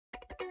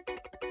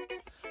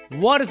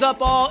What is up,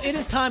 all? It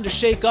is time to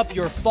shake up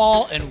your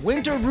fall and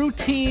winter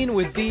routine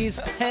with these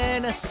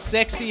 10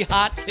 sexy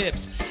hot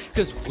tips,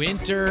 because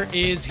winter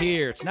is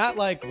here. It's not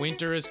like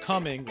winter is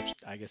coming, which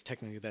I guess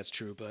technically that's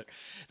true, but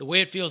the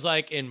way it feels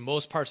like in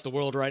most parts of the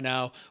world right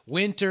now,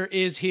 winter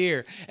is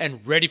here.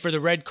 And ready for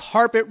the red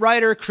carpet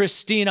writer,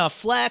 Christina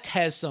Flack,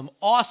 has some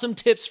awesome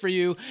tips for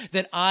you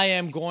that I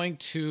am going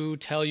to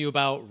tell you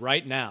about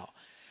right now.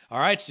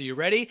 All right, so you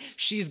ready?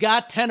 She's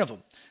got 10 of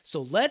them.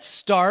 So let's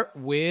start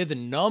with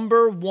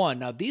number 1.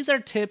 Now, these are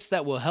tips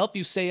that will help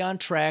you stay on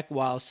track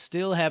while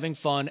still having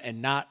fun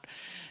and not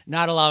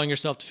allowing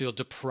yourself to feel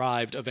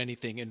deprived of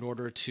anything in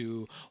order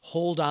to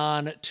hold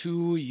on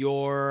to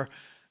your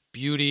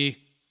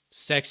beauty,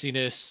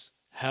 sexiness,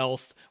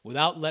 health,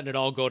 without letting it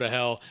all go to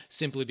hell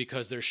simply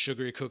because there's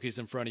sugary cookies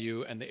in front of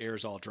you and the air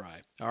is all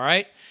dry. All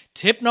right?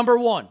 Tip number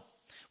 1.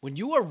 When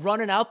you are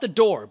running out the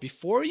door,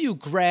 before you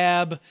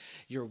grab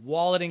your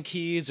wallet and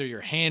keys or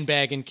your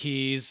handbag and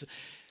keys,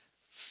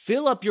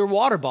 fill up your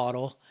water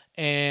bottle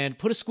and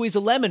put a squeeze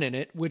of lemon in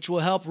it, which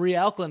will help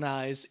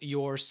realkalinize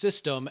your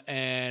system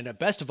and,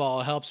 best of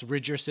all, helps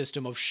rid your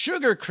system of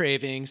sugar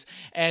cravings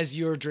as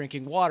you're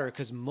drinking water.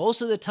 Because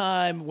most of the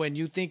time when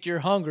you think you're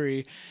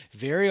hungry,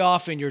 very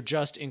often you're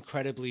just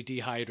incredibly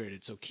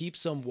dehydrated. So keep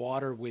some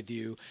water with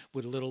you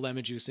with a little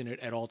lemon juice in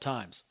it at all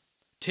times.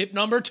 Tip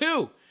number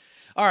 2.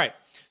 All right,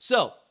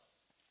 so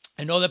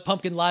I know that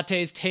pumpkin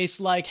lattes taste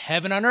like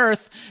heaven on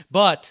earth,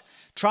 but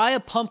try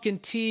a pumpkin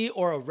tea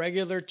or a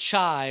regular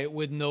chai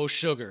with no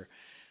sugar.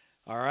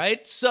 All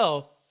right,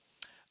 so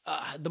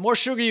the more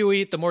sugar you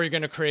eat, the more you're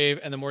going to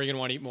crave, and the more you're going to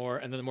want to eat more,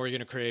 and then the more you're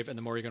going to crave, and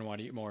the more you're going to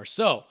want to eat more.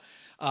 So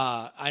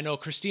I know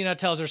Christina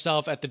tells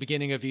herself at the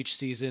beginning of each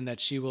season that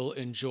she will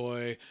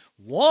enjoy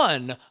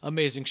one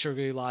amazing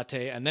sugary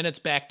latte, and then it's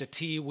back to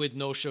tea with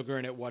no sugar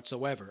in it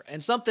whatsoever.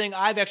 And something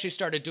I've actually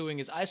started doing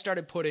is I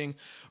started putting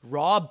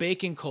raw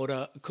baking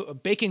cocoa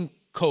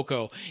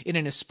in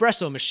an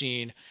espresso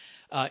machine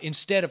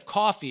instead of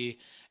coffee,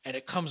 and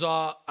it comes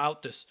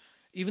out this,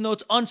 even though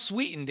it's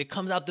unsweetened, it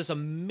comes out this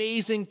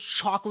amazing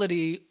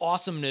chocolatey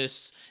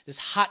awesomeness, this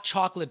hot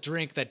chocolate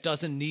drink that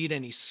doesn't need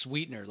any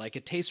sweetener. Like,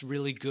 it tastes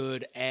really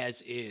good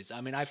as is.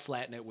 I mean, I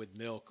flatten it with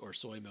milk or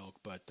soy milk,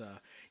 but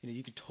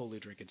you can totally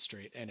drink it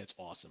straight, and it's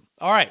awesome.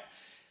 All right.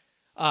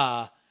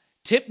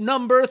 Tip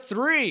number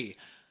 3.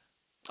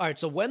 All right,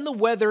 so when the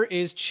weather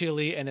is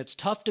chilly and it's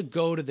tough to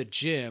go to the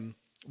gym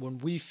when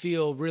we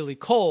feel really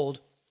cold,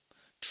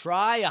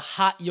 try a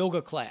hot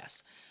yoga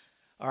class.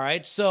 All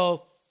right,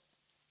 so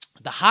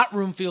the hot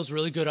room feels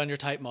really good on your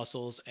tight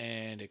muscles,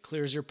 and it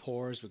clears your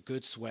pores with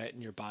good sweat,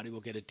 and your body will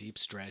get a deep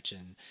stretch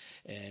and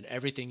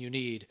everything you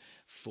need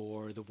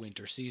for the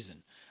winter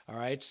season. All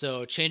right,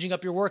 so changing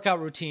up your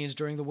workout routines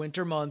during the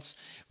winter months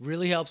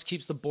really helps,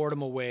 keeps the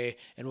boredom away,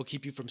 and will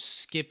keep you from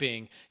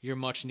skipping your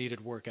much-needed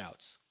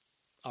workouts.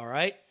 All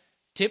right,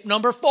 tip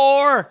number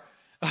 4.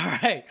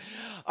 All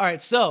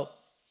right, so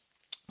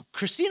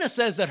Christina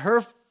says that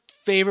her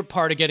favorite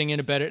part of getting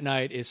into bed at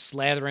night is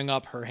slathering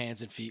up her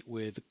hands and feet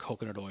with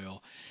coconut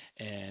oil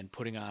and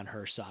putting on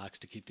her socks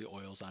to keep the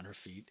oils on her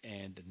feet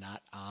and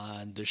not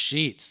on the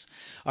sheets.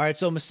 All right,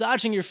 so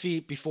massaging your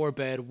feet before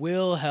bed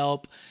will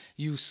help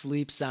you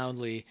sleep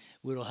soundly.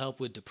 It'll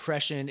help with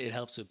depression. It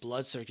helps with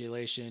blood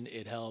circulation.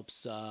 It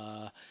helps,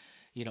 all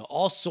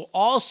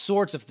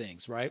sorts of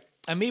things, right?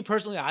 And me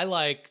personally, I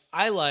like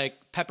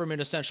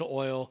peppermint essential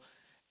oil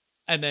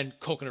and then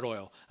coconut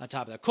oil on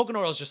top of that.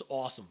 Coconut oil is just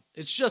awesome.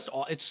 It's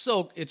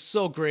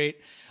so great.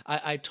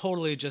 I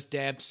totally just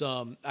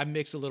I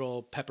mix a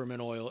little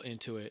peppermint oil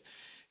into it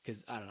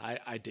because I don't know,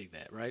 I dig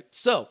that, right?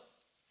 So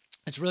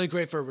it's really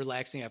great for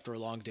relaxing after a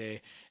long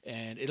day,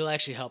 and it'll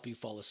actually help you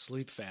fall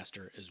asleep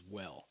faster as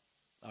well.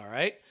 All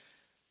right.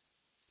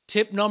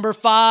 Tip number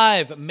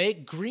 5,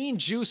 make green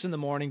juice in the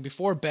morning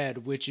before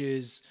bed, which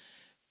is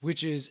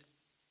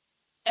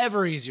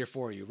ever easier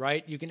for you,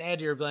 right? You can add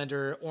to your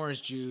blender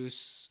orange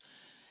juice,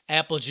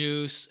 apple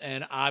juice,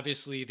 and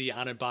obviously the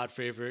Anand Bhatt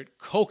favorite,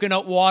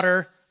 coconut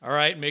water. All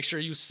right, make sure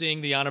you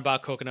sing the Anand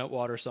Bhatt coconut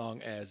water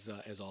song as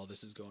all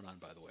this is going on,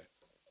 by the way.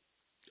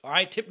 All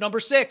right, tip number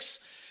 6,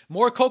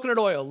 more coconut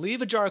oil.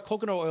 Leave a jar of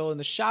coconut oil in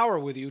the shower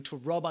with you to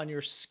rub on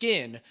your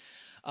skin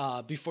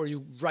right before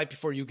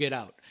you get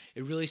out.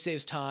 It really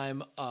saves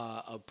time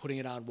of putting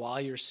it on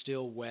while you're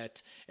still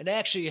wet, and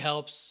actually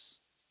helps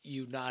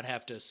you not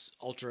have to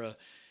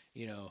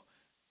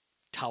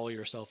towel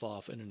yourself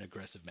off in an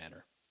aggressive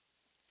manner.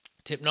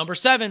 Tip number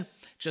 7,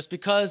 just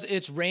because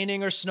it's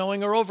raining or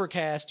snowing or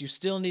overcast, you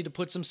still need to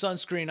put some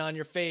sunscreen on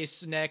your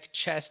face, neck,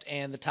 chest,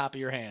 and the top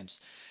of your hands.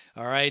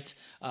 All right?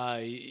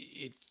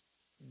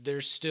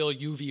 There's still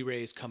UV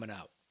rays coming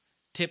out.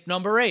 Tip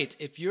number 8,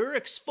 if you're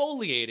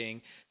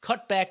exfoliating,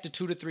 cut back to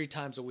 2 to 3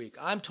 times a week.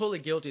 I'm totally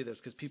guilty of this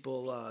because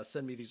people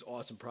send me these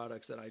awesome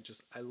products that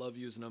I love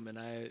using them, and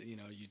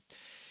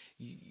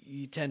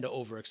you tend to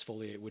over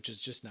exfoliate, which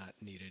is just not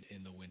needed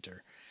in the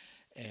winter.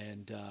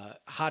 And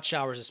hot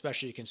showers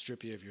especially can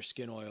strip you of your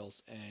skin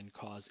oils and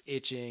cause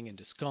itching and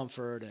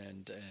discomfort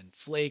and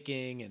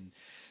flaking. And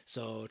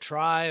so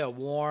try a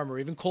warm or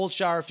even cold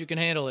shower if you can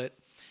handle it.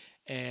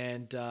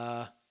 and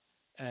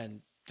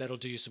that'll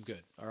do you some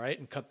good. All right,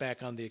 and cut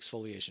back on the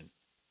exfoliation.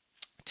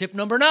 Tip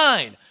number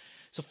 9.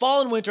 So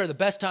fall and winter are the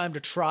best time to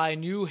try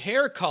new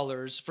hair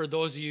colors for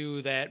those of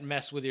you that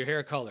mess with your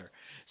hair color.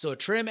 So a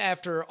trim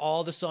after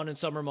all the sun and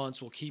summer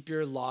months will keep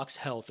your locks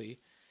healthy,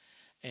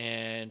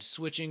 and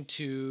switching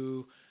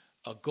to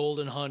a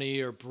golden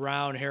honey or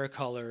brown hair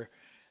color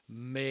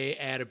may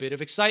add a bit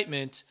of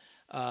excitement,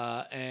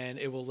 and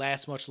it will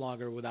last much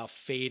longer without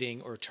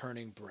fading or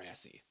turning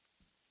brassy.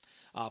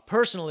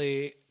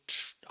 Personally,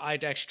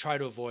 I'd actually try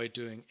to avoid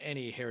doing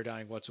any hair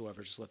dyeing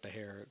whatsoever. Just let the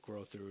hair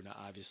grow through. Now,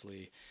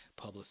 obviously,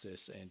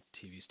 publicists and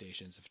TV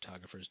stations and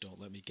photographers don't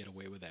let me get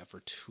away with that for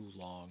too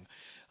long.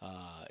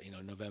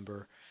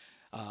 November.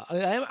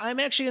 I'm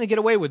actually going to get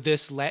away with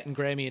this Latin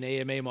Grammy and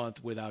AMA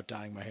month without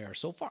dyeing my hair.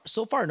 So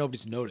far,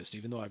 nobody's noticed,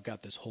 even though I've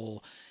got this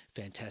whole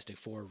Fantastic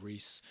Four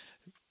Reese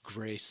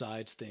gray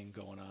sides thing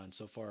going on.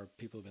 So far,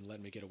 people have been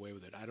letting me get away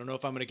with it. I don't know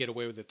if I'm going to get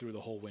away with it through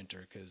the whole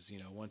winter because,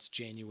 once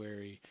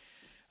January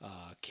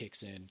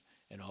kicks in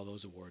and all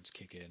those awards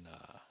kick in,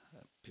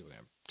 people are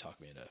going to talk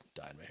me into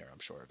dyeing my hair, I'm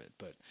sure of it.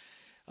 But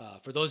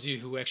for those of you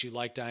who actually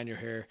like dyeing your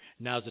hair,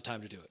 now's the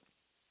time to do it.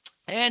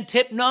 And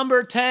tip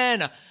number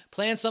 10,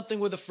 plan something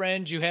with a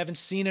friend you haven't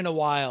seen in a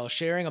while.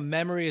 Sharing a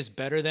memory is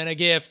better than a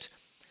gift.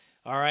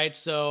 All right,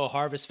 so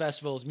harvest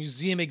festivals,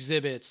 museum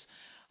exhibits,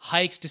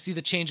 hikes to see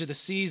the change of the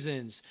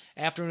seasons,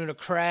 afternoon of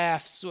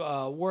crafts,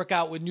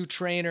 workout with new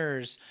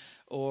trainers,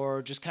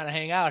 or just kind of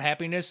hang out.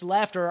 Happiness,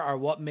 laughter are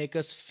what make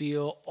us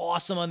feel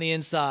awesome on the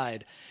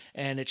inside,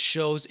 and it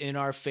shows in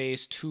our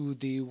face to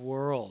the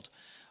world.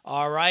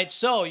 All right,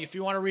 so if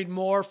you want to read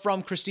more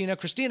from Christina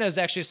is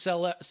actually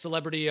a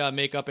celebrity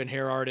makeup and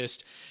hair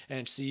artist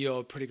and CEO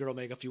of Pretty Girl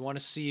Makeup. If you want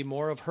to see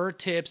more of her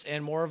tips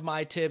and more of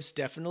my tips,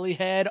 definitely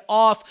head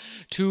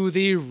off to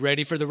the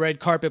Ready for the Red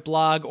Carpet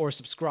blog or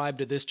subscribe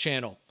to this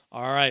channel.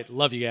 All right,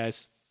 love you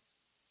guys.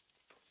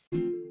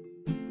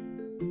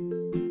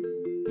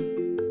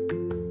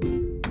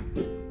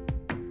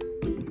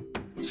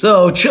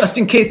 So, just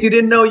in case you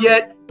didn't know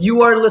yet,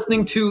 you are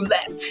listening to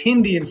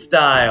Latindian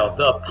Style,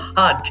 the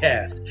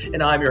podcast.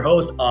 And I'm your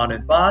host,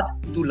 Anand Bhatt,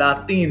 tu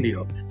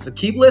Latindio. So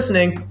keep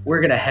listening. We're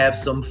going to have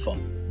some fun.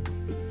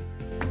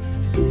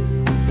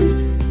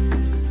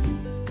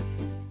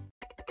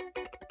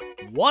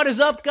 What is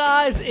up,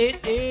 guys?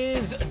 It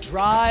is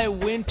dry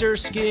winter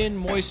skin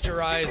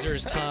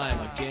moisturizers time.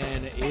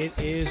 Again, it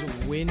is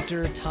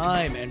winter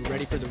time, and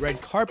Ready for the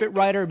Red Carpet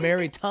writer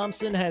Mary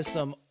Thompson has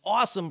some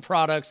awesome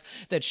products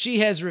that she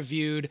has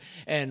reviewed,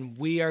 and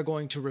we are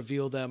going to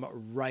reveal them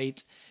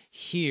right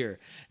here.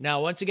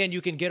 Now, once again,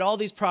 you can get all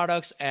these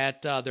products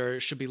at, there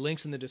should be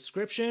links in the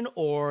description,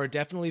 or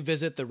definitely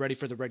visit the Ready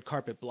for the Red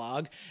Carpet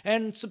blog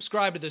and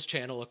subscribe to this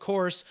channel, of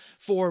course,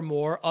 for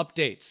more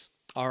updates.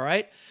 All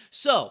right,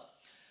 so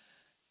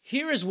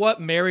here is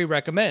what Mary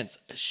recommends.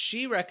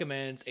 She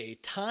recommends a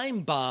Time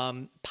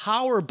Bomb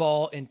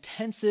Powerball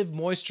Intensive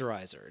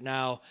Moisturizer.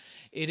 Now,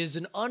 it is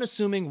an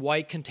unassuming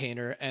white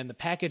container, and the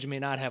package may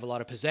not have a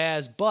lot of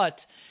pizzazz,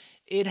 but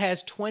it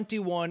has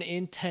 21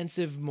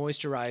 intensive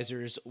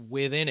moisturizers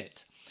within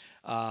it.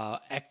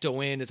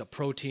 Ectoin is a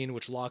protein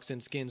which locks in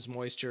skin's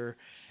moisture,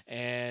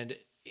 and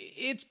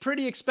it's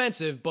pretty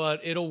expensive, but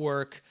it'll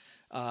work.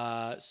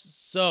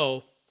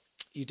 So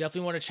you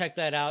definitely want to check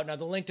that out. Now,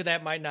 the link to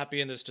that might not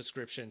be in this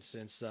description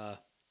since,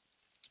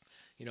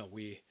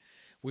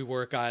 we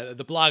work,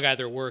 the blog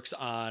either works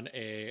on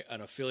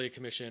an affiliate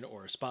commission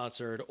or a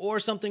sponsored or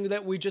something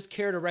that we just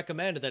care to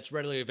recommend that's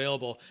readily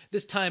available.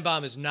 This Time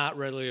Bomb is not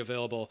readily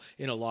available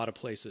in a lot of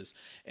places,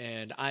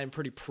 and I'm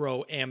pretty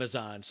pro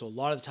Amazon. So a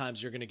lot of the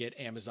times you're going to get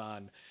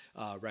Amazon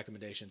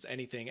recommendations.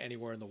 Anything,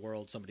 anywhere in the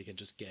world, somebody can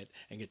just get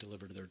and get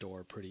delivered to their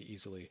door pretty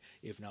easily,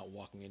 if not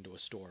walking into a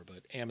store.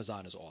 But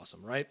Amazon is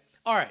awesome, right?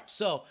 All right,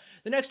 so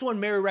the next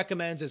one Mary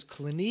recommends is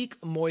Clinique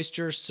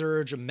Moisture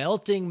Surge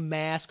Melting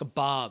Mask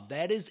Bomb.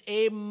 That is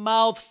a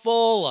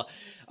mouthful.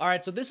 All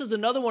right, so this is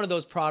another one of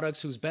those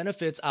products whose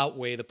benefits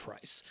outweigh the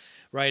price,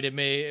 right? It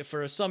may,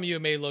 for some of you,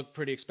 it may look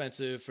pretty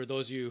expensive. For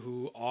those of you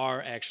who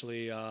are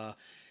actually,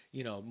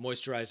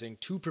 moisturizing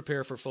to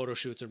prepare for photo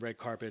shoots and red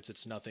carpets,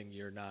 it's nothing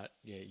you're not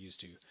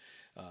used to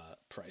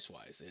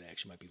price-wise. It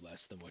actually might be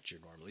less than what you're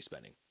normally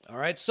spending. All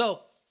right,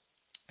 so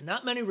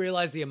not many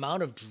realize the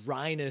amount of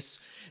dryness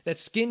that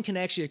skin can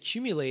actually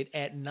accumulate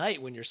at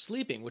night when you're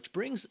sleeping, which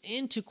brings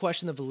into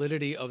question the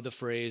validity of the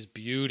phrase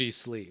beauty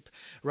sleep,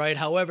 right?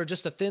 However,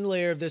 just a thin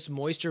layer of this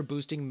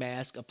moisture-boosting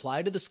mask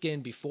applied to the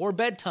skin before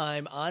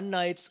bedtime on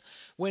nights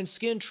when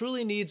skin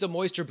truly needs a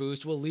moisture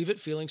boost will leave it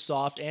feeling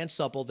soft and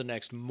supple the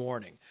next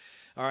morning.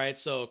 All right,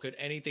 so could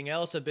anything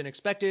else have been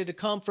expected to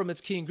come from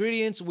its key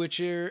ingredients, which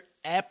are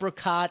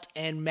apricot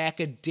and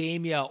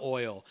macadamia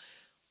oil?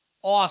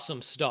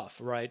 Awesome stuff,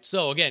 right?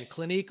 So again,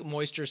 Clinique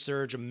Moisture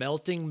Surge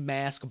Melting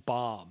Mask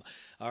Bomb.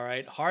 All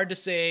right, hard to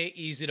say,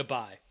 easy to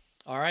buy.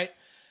 All right,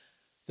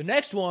 the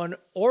next one,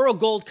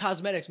 Orogold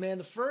Cosmetics. Man,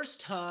 the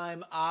first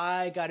time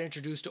I got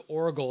introduced to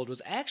Orogold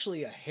was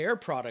actually a hair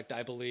product,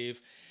 I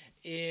believe,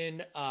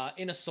 in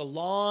a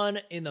salon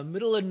in the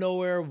middle of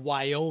nowhere,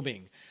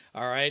 Wyoming.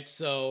 All right,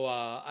 so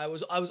I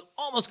was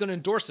almost going to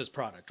endorse this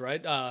product,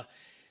 right?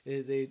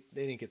 They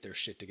didn't get their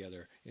shit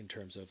together in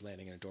terms of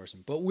landing an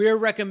endorsement, but we're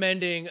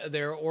recommending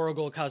their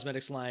Oracle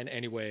Cosmetics line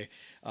anyway,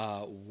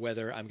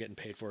 whether I'm getting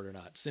paid for it or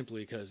not,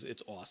 simply because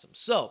it's awesome.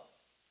 So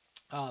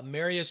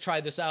Mary has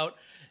tried this out,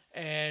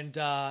 and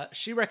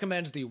she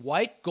recommends the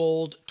White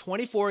Gold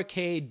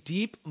 24K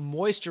Deep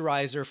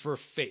Moisturizer for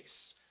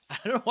Face. I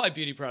don't know why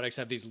beauty products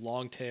have these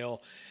long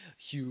tail,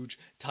 huge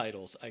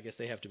titles. I guess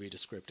they have to be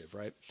descriptive,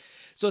 right?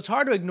 So it's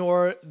hard to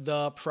ignore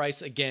the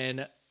price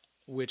again,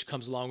 which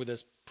comes along with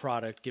this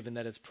product, given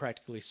that it's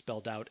practically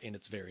spelled out in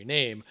its very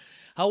name.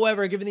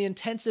 However, given the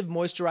intensive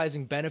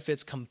moisturizing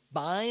benefits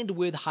combined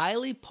with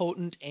highly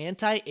potent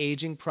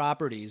anti-aging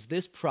properties,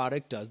 this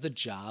product does the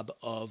job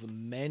of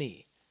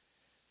many.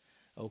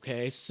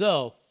 Okay,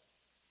 so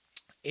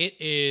it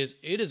is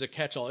a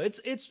catch-all.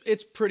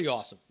 It's pretty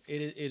awesome.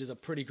 It is a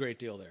pretty great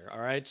deal there. All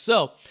right,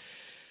 so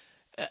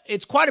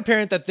it's quite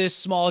apparent that this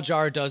small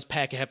jar does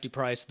pack a hefty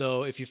price,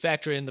 though. If you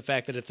factor in the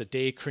fact that it's a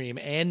day cream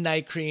and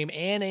night cream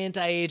and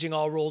anti-aging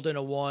all rolled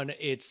into one,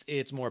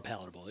 it's more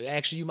palatable.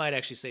 Actually, you might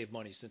actually save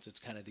money since it's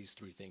kind of these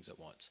three things at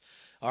once.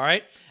 All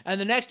right,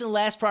 and the next and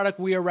last product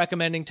we are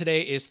recommending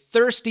today is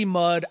Thirsty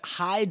Mud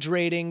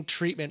Hydrating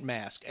Treatment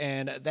Mask,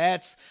 and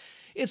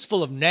it's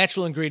full of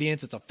natural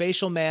ingredients. It's a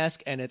facial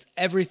mask, and it's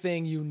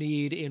everything you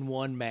need in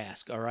one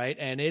mask, all right?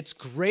 And it's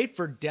great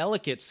for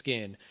delicate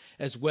skin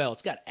as well.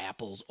 It's got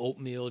apples,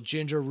 oatmeal,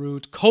 ginger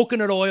root,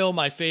 coconut oil,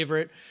 my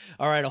favorite.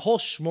 All right, a whole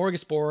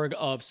smorgasbord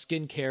of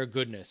skincare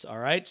goodness, all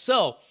right?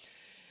 So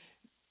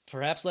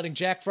perhaps letting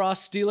Jack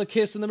Frost steal a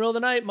kiss in the middle of the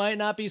night might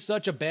not be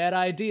such a bad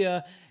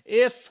idea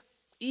if,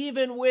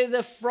 even with the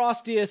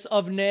frostiest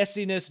of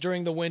nastiness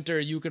during the winter,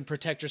 you can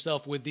protect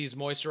yourself with these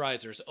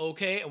moisturizers.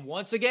 Okay, and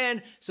once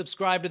again,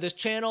 subscribe to this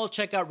channel.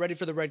 Check out Ready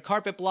for the Red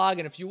Carpet blog.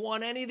 And if you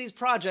want any of these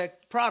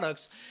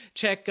products,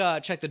 check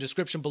the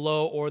description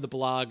below or the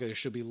blog. There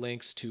should be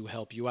links to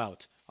help you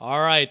out. All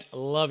right,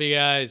 love you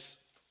guys.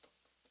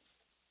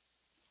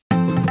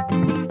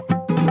 Anand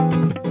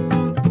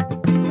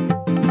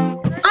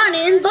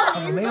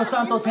Bhatt. Romeo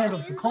Santos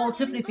handles the cold,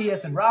 Tiffany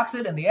Thiessen rocks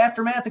it, and the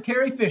aftermath of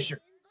Carrie Fisher.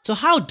 So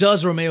how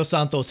does Romeo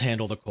Santos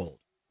handle the cold?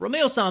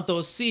 Romeo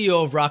Santos,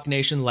 CEO of Rock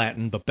Nation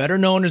Latin, but better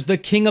known as the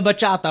King of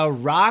Bachata,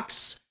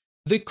 rocks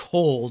the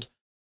cold,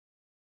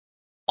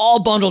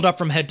 all bundled up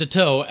from head to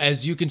toe,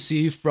 as you can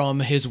see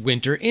from his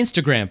winter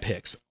Instagram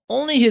pics.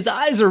 Only his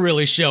eyes are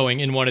really showing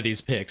in one of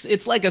these pics.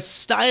 It's like a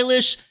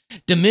stylish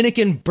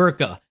Dominican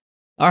burqa.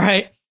 All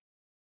right?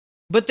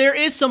 But there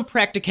is some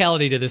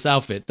practicality to this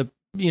outfit.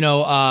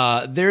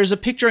 There's a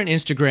picture on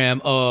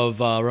Instagram of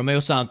Romeo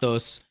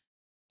Santos,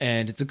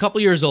 and it's a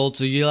couple years old,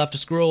 so you'll have to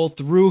scroll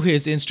through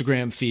his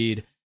Instagram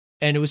feed.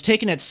 And it was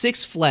taken at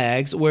Six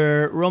Flags,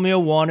 where Romeo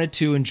wanted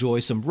to enjoy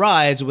some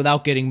rides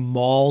without getting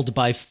mauled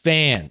by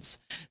fans.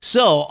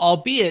 So,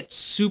 albeit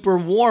super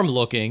warm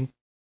looking,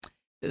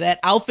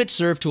 that outfit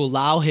served to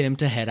allow him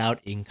to head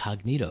out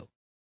incognito.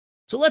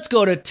 So let's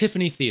go to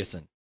Tiffany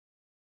Thiessen.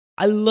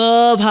 I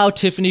love how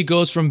Tiffany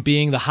goes from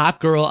being the hot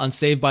girl on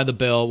Saved by the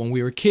Bell when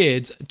we were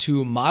kids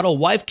to model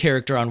wife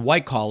character on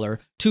White Collar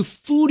to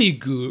foodie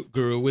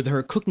guru with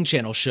her cooking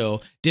channel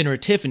show Dinner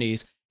at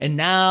Tiffany's, and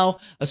now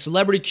a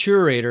celebrity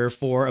curator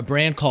for a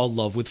brand called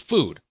Love with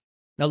Food.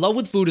 Now, Love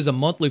with Food is a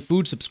monthly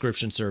food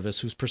subscription service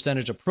whose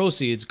percentage of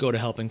proceeds go to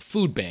helping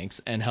food banks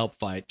and help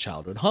fight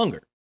childhood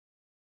hunger.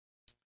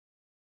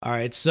 All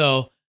right,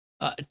 so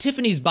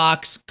Tiffany's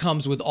box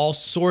comes with all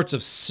sorts of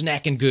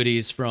snacking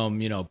goodies from,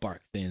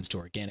 Bark Thins to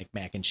organic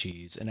mac and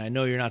cheese. And I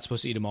know you're not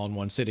supposed to eat them all in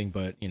one sitting,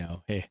 but,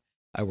 hey,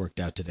 I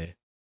worked out today.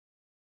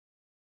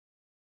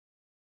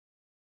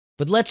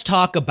 But let's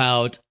talk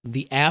about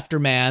the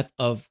aftermath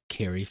of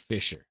Carrie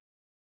Fisher.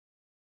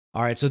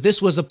 All right, so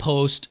this was a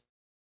post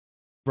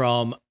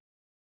from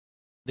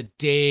the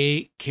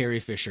day Carrie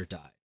Fisher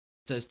died.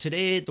 It says,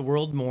 "Today, the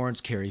world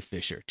mourns Carrie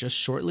Fisher, just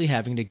shortly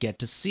having to get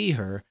to see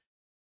her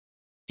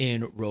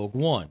in Rogue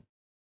One.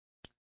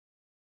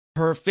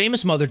 Her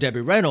famous mother,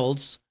 Debbie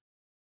Reynolds,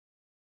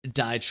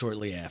 died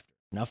shortly after.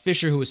 Now,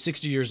 Fisher, who was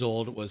 60 years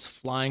old, was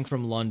flying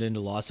from London to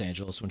Los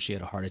Angeles when she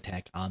had a heart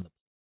attack on the plane.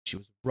 She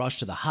was rushed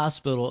to the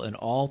hospital, and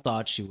all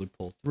thought she would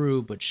pull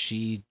through, but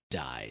she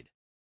died.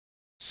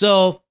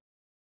 So,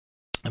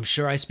 I'm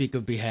sure I speak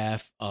on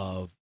behalf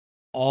of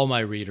all my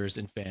readers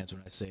and fans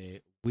when I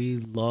say, we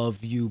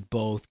love you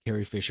both,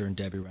 Carrie Fisher and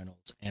Debbie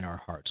Reynolds, and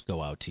our hearts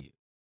go out to you."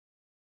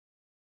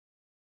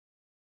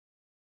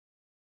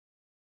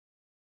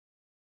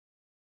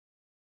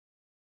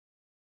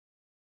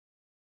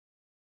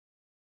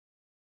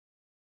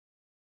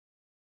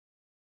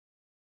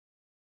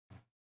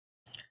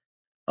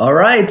 All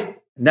right.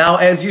 Now,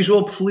 as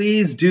usual,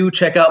 please do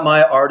check out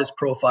my artist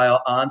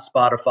profile on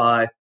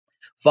Spotify.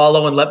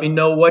 Follow and let me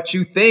know what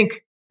you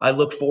think. I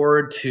look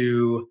forward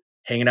to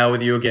hanging out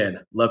with you again.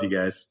 Love you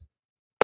guys.